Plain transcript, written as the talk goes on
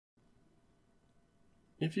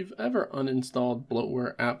If you've ever uninstalled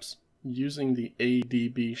bloatware apps using the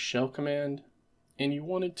ADB shell command and you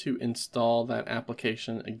wanted to install that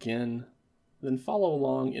application again, then follow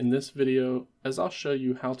along in this video as I'll show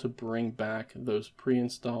you how to bring back those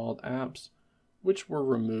pre-installed apps which were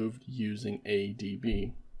removed using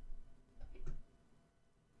ADB.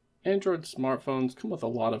 Android smartphones come with a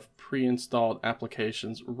lot of pre-installed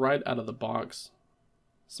applications right out of the box.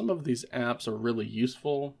 Some of these apps are really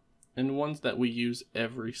useful and ones that we use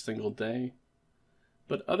every single day.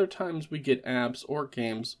 But other times we get apps or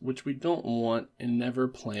games which we don't want and never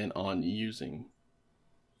plan on using.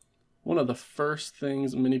 One of the first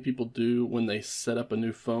things many people do when they set up a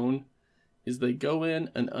new phone is they go in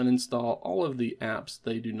and uninstall all of the apps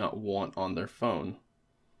they do not want on their phone.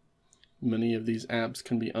 Many of these apps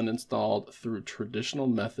can be uninstalled through traditional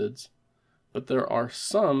methods, but there are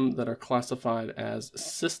some that are classified as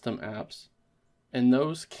system apps, and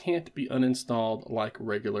those can't be uninstalled like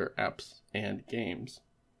regular apps and games.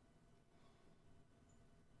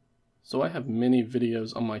 So I have many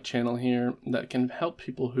videos on my channel here that can help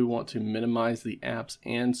people who want to minimize the apps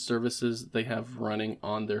and services they have running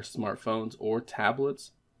on their smartphones or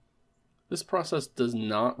tablets. This process does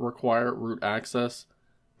not require root access,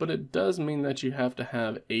 but it does mean that you have to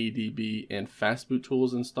have ADB and fastboot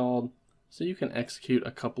tools installed so you can execute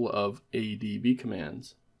a couple of ADB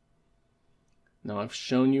commands. Now I've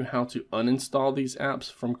shown you how to uninstall these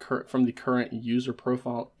apps from the current user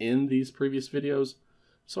profile in these previous videos,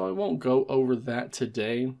 so I won't go over that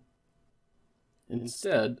today.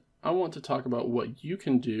 Instead, I want to talk about what you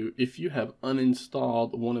can do if you have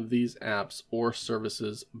uninstalled one of these apps or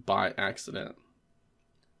services by accident.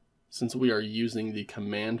 Since we are using the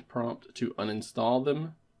command prompt to uninstall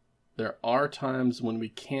them, there are times when we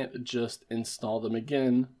can't just install them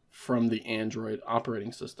again from the Android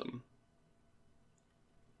operating system.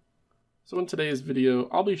 So in today's video,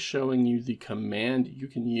 I'll be showing you the command you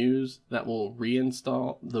can use that will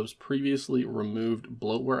reinstall those previously removed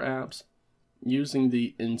bloatware apps using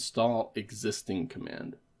the install existing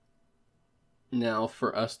command. Now,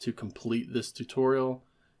 for us to complete this tutorial,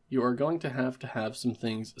 you are going to have some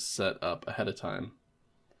things set up ahead of time.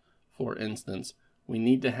 For instance, we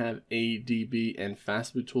need to have ADB and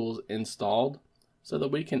fastboot tools installed so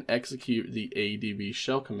that we can execute the ADB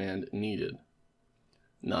shell command needed.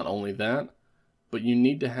 Not only that, but you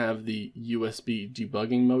need to have the USB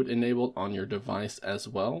debugging mode enabled on your device as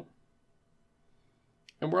well.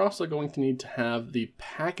 And we're also going to need to have the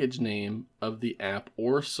package name of the app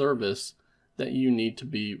or service that you need to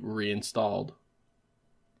be reinstalled.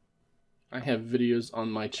 I have videos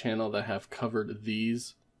on my channel that have covered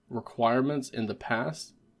these requirements in the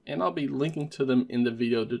past, and I'll be linking to them in the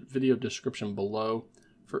video description below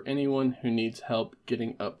for anyone who needs help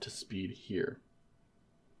getting up to speed here.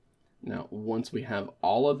 Now, once we have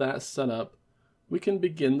all of that set up, we can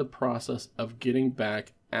begin the process of getting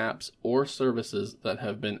back apps or services that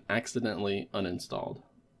have been accidentally uninstalled.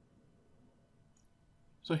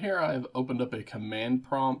 So here I've opened up a command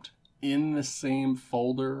prompt in the same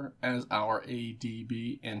folder as our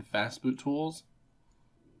ADB and fastboot tools.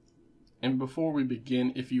 And before we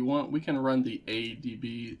begin, if you want, we can run the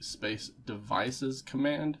ADB space devices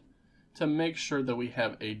command to make sure that we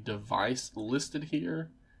have a device listed here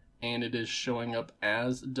and it is showing up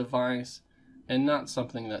as device and not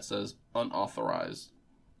something that says unauthorized.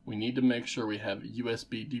 We need to make sure we have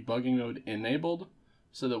USB debugging mode enabled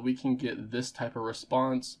so that we can get this type of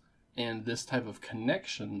response and this type of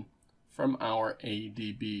connection from our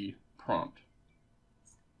ADB prompt.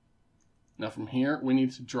 Now from here, we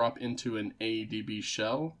need to drop into an ADB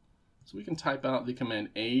shell. So we can type out the command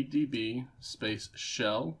ADB space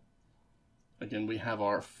shell. Again, we have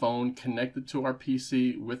our phone connected to our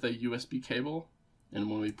PC with a USB cable. And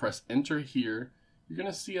when we press enter here, you're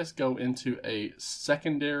going to see us go into a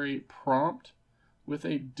secondary prompt with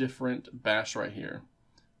a different bash right here.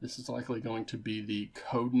 This is likely going to be the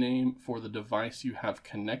code name for the device you have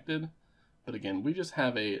connected. But again, we just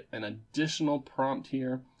have an additional prompt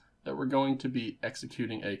here that we're going to be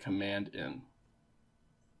executing a command in.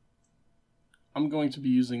 I'm going to be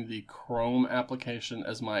using the Chrome application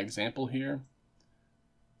as my example here.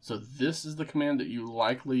 So this is the command that you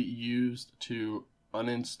likely used to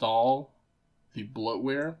uninstall the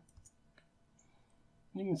bloatware.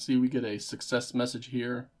 You can see we get a success message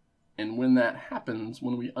here. And when that happens,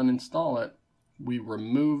 when we uninstall it, we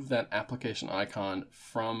remove that application icon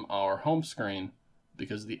from our home screen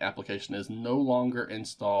because the application is no longer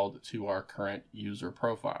installed to our current user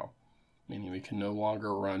profile, meaning we can no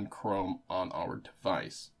longer run Chrome on our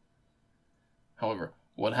device. However,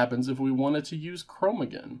 what happens if we wanted to use Chrome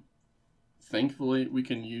again? Thankfully, we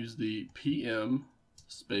can use the PM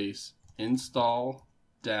space install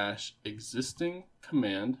dash existing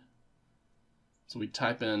command. So we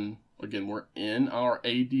type in, again, we're in our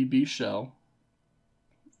ADB shell,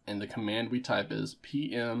 and the command we type is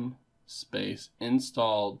pm space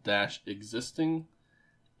install dash existing,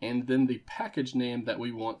 and then the package name that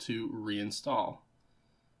we want to reinstall.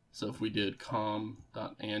 So if we did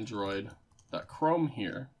com.android.chrome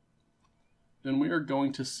here, then we are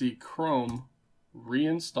going to see Chrome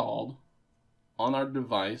reinstalled on our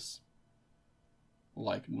device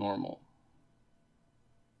like normal.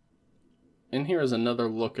 And here is another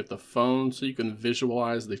look at the phone so you can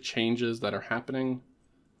visualize the changes that are happening.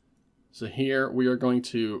 So here we are going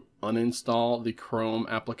to uninstall the Chrome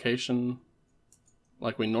application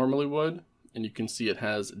like we normally would, and you can see it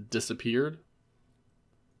has disappeared.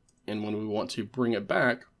 And when we want to bring it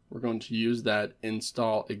back, we're going to use that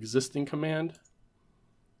install existing command,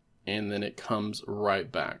 and then it comes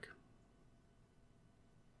right back.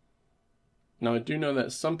 Now I do know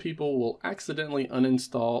that some people will accidentally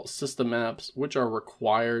uninstall system apps which are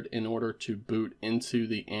required in order to boot into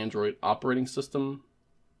the Android operating system.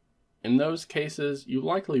 In those cases, you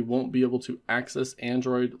likely won't be able to access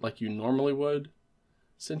Android like you normally would,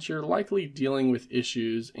 since you're likely dealing with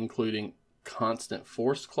issues including constant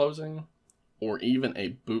force closing or even a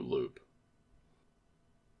boot loop.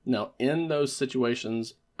 Now in those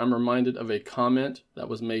situations, I'm reminded of a comment that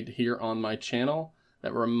was made here on my channel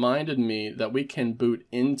that reminded me that we can boot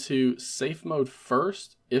into safe mode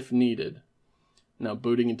first if needed. Now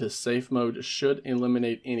booting into safe mode should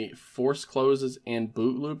eliminate any force closes and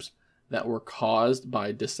boot loops that were caused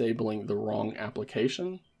by disabling the wrong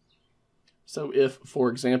application. So if, for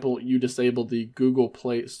example, you disable the Google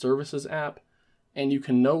Play Services app and you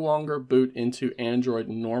can no longer boot into Android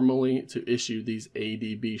normally to issue these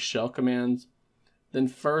ADB shell commands, then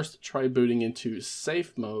first try booting into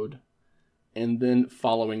safe mode and then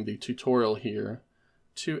following the tutorial here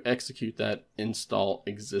to execute that install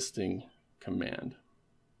existing command.